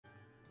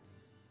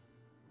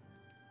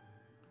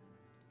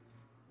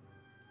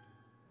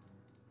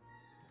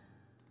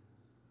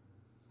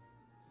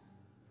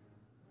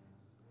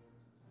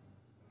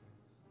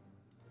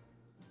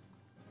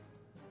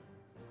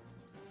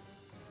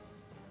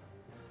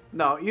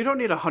No, you don't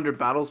need 100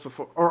 battles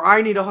before, or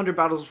I need 100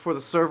 battles before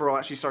the server will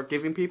actually start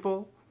giving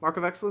people Mark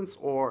of Excellence,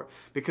 or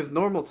because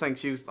normal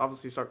tanks you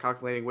obviously start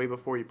calculating way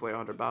before you play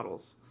 100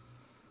 battles.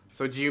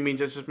 So do you mean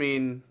just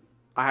mean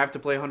I have to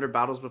play 100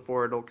 battles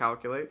before it'll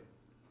calculate?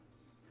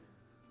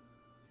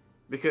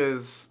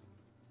 Because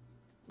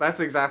that's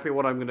exactly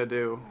what I'm gonna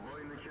do.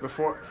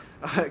 Before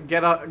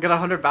get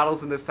 100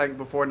 battles in this tank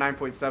before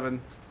 9.7.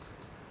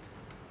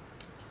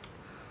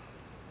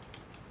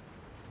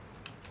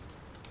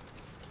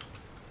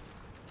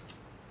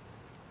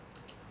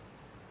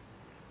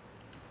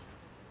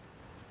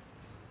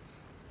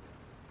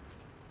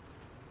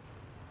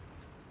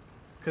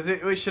 Because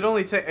it should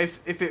only take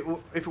if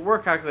it were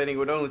calculating, it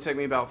would only take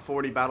me about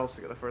 40 battles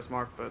to get the first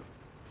mark, but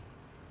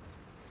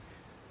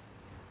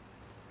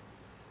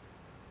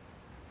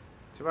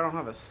too bad I don't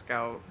have a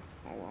scout.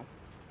 Oh well.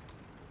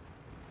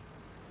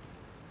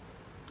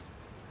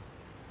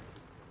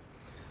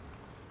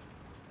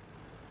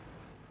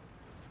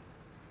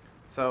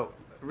 So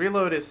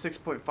reload is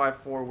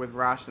 6.54 with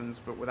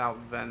rations, but without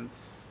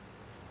vents.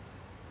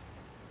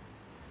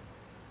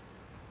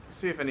 Let's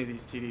see if any of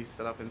these TDs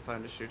set up in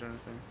time to shoot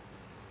anything.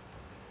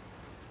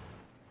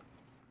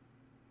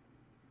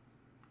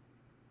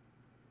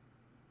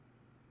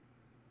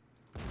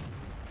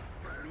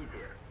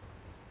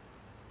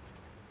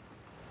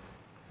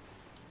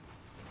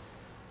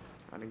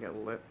 I didn't get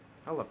lit.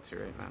 I love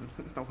tier 8, man.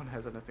 No one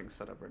has anything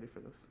set up ready for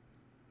this.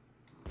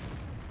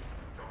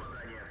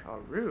 Oh,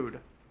 rude.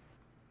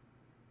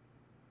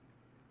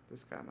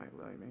 This guy might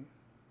like me.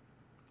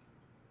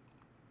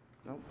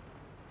 Nope.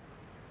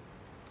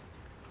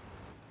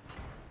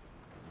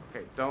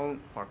 Okay, don't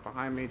park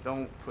behind me.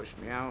 Don't push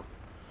me out.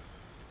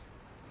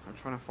 I'm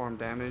trying to farm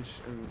damage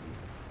in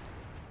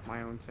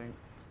my own tank.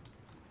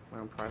 My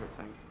own private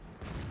tank.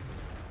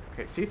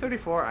 Okay,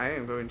 T-54, I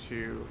am going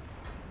to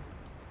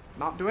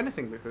not do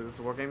anything because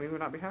Wargaming would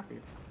not be happy.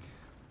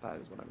 That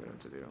is what I'm going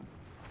to do.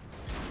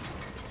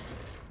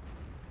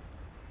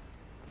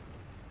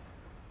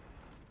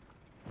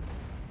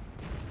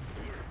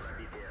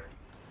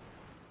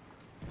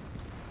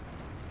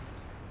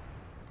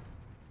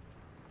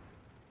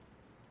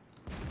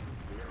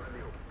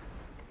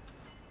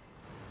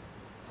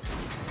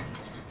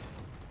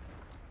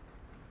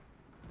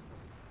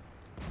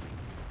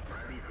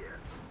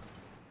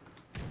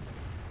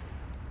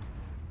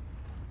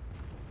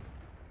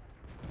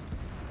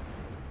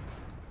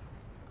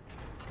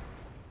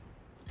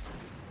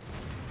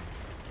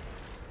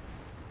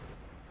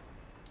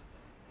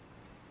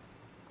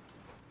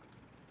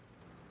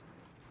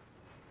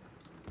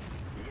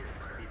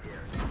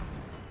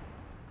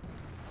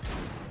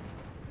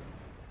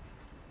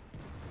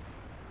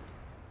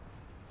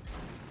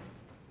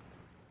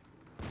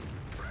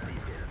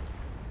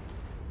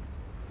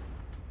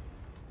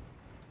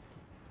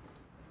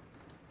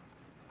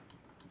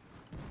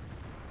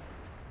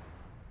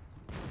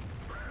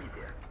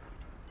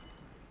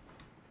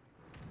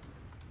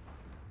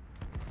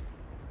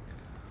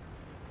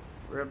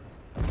 Rip.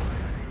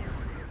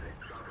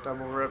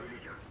 Double rip.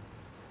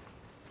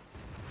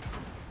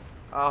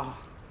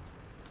 Oh.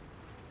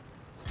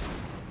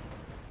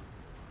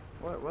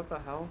 What the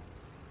hell?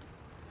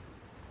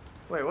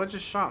 Wait, what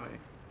just shot me?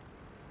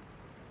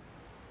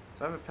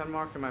 Do I have a pen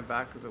mark in my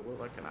back because it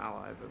looked like an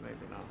ally, but maybe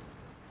not.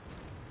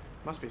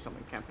 Must be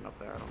something camping up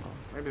there, I don't know.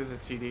 Maybe there's a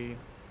TD.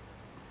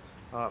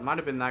 It might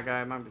have been that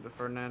guy, it might be the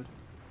Ferdinand.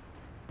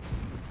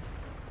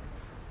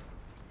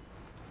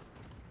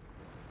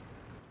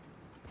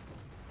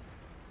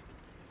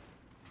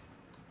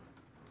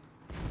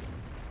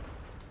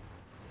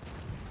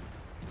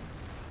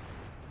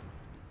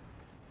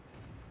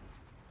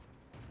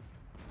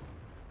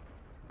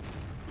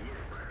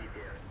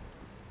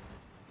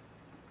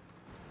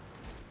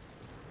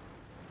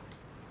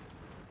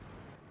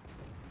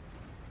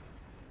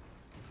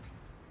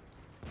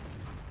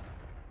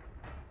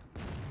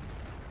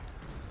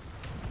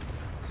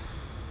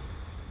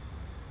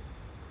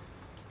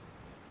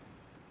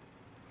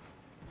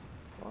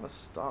 A lot of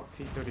stock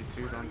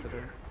T-32s on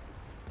today.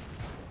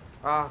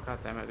 Ah, oh,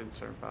 god damn it, I didn't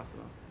turn fast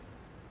enough.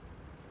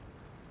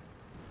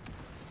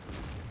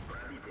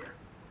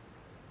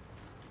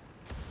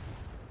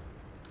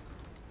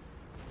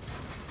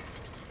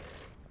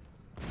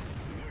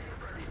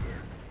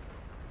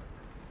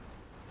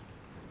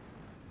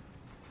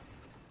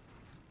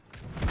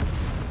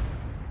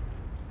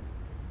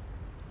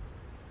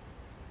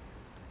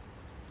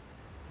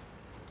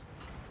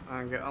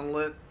 I get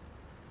unlit.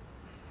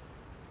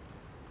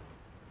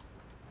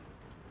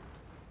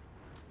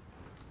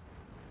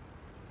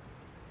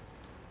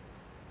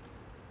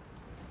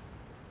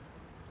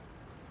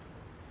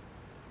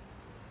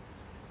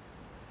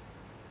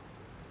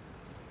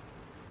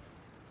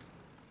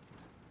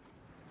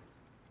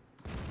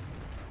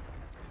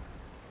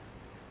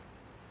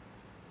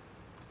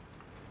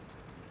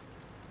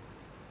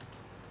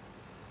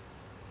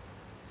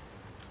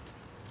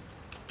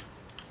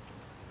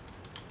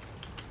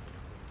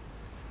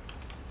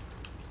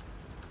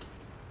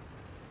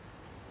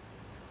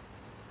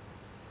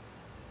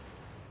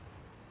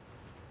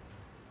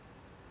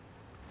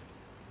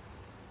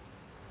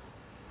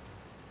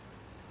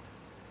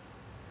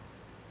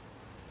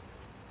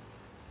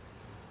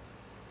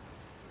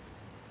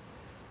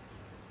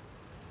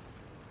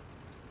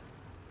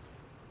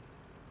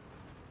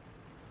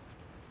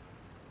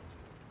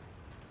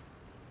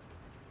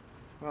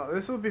 Well,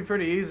 this would be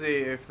pretty easy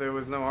if there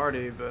was no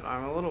Artie, but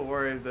I'm a little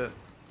worried that...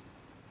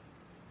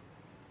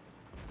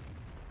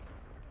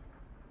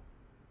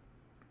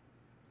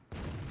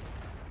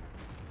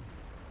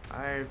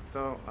 I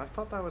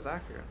thought that was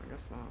accurate. I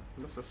guess not.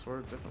 I must have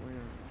swerved differently,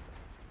 or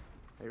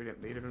maybe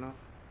didn't need it enough.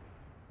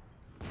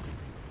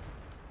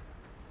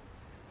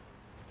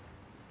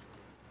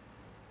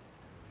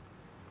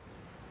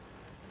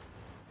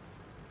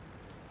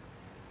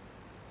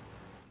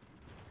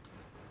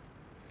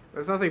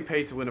 There's nothing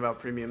pay to win about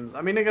premiums.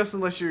 I mean, I guess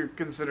unless you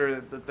consider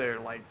that they're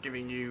like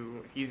giving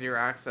you easier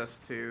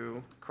access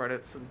to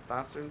credits and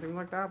faster and things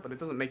like that, but it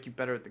doesn't make you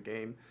better at the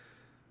game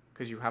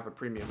because you have a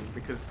premium.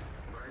 Because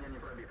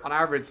on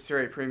average, tier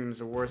 8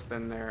 premiums are worse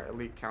than their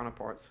elite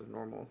counterparts of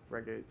normal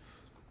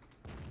regates.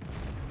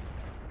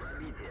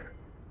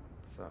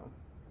 So.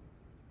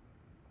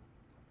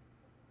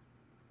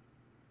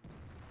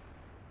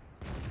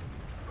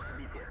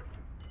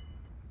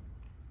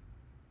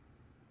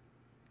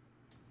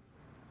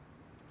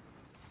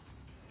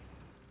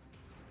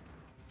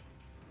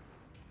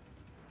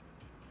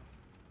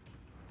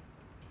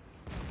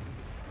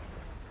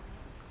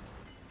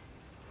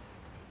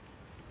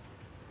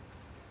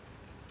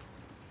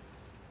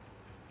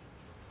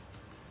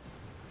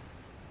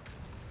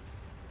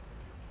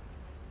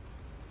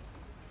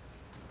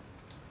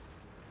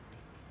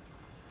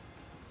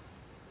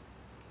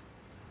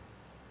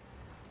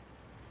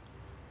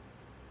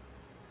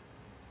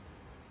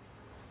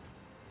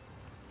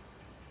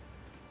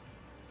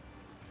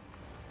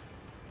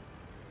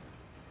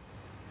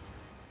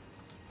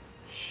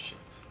 Shit.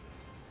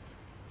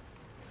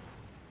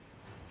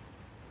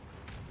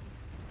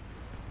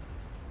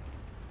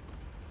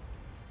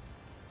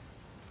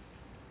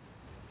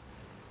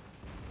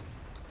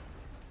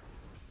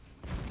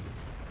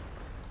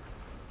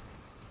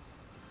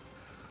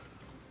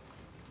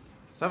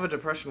 Let's have a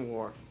depression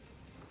war.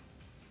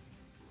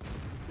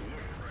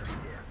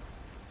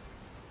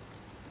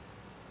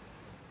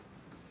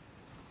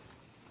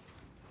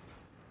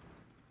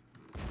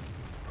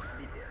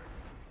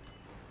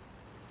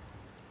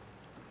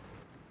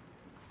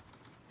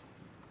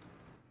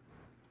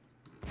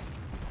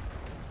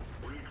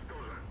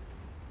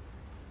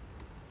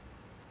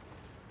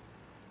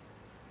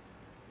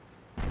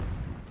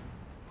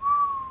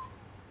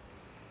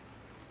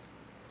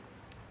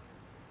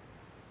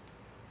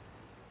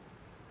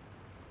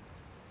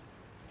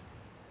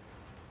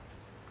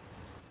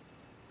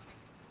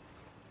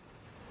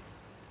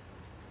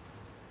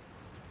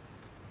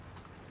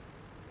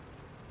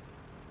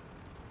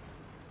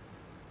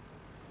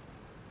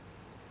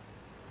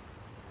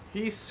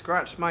 He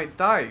scratched my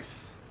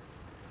dice.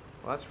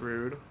 Well, that's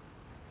rude.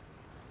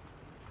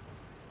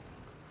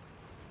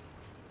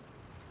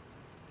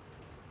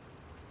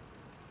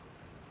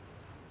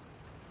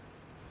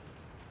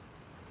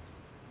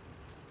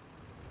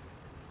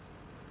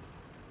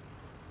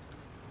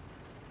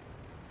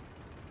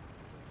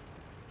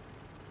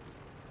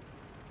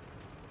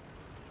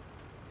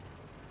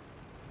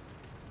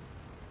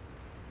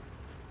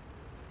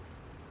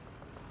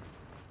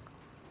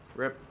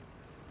 Rip.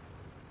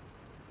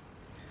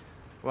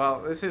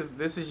 Well, this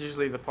is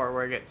usually the part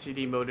where I get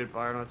TD moded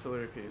by an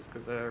artillery piece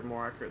because they're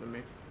more accurate than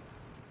me.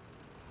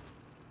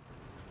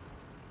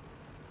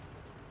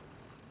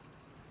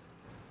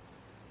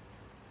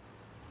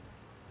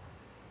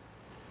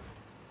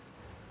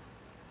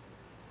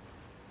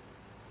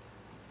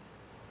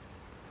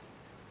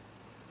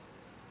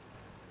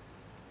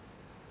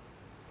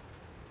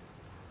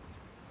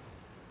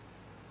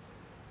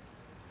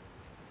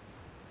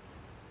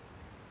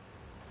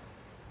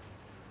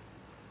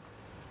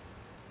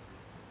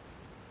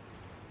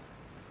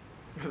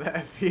 The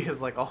FV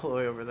is like all the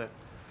way over there.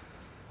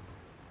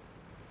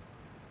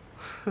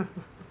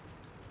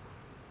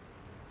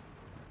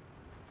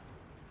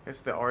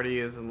 Guess the RD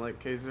is in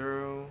like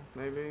K0,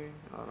 maybe?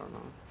 I don't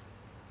know.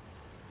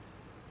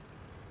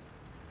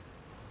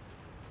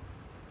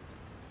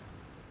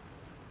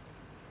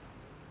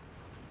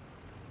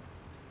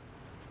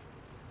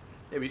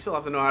 Yeah, but you still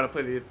have to know how to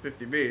play the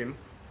 50B.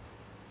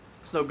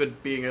 It's no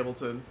good being able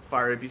to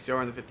fire a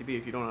PCR in the 50B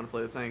if you don't know how to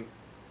play the tank.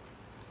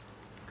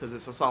 Because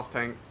it's a soft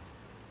tank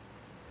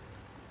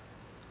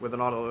with an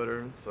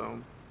autoloader, so...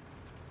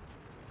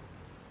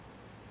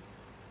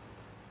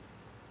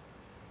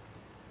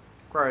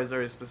 requires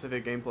very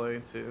specific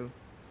gameplay to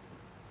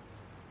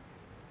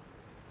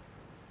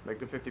make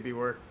the 50B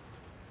work.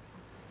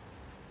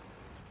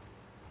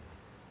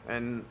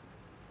 And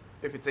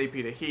if it's AP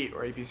to heat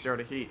or APCR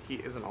to heat,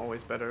 heat isn't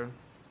always better.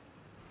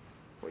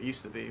 What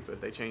used to be,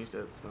 but they changed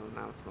it, so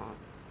now it's not.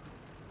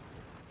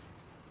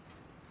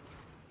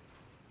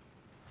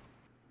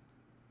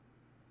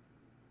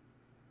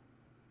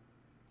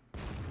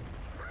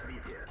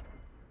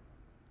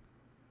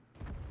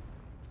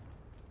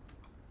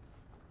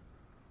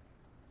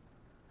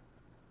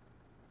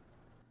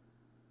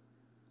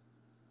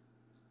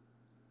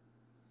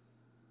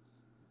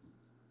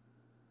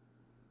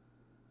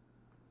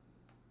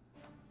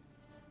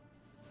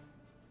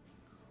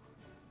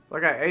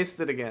 Like I aced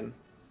it again.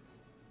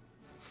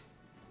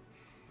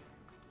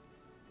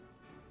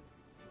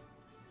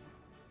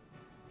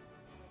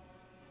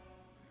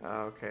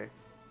 okay.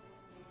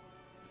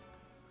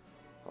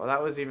 Well,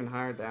 that was even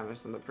higher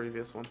damage than the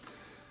previous one.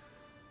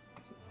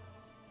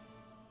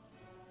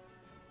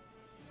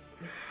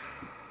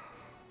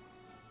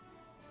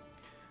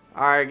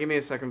 Alright, give me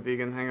a second,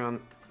 vegan. Hang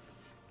on.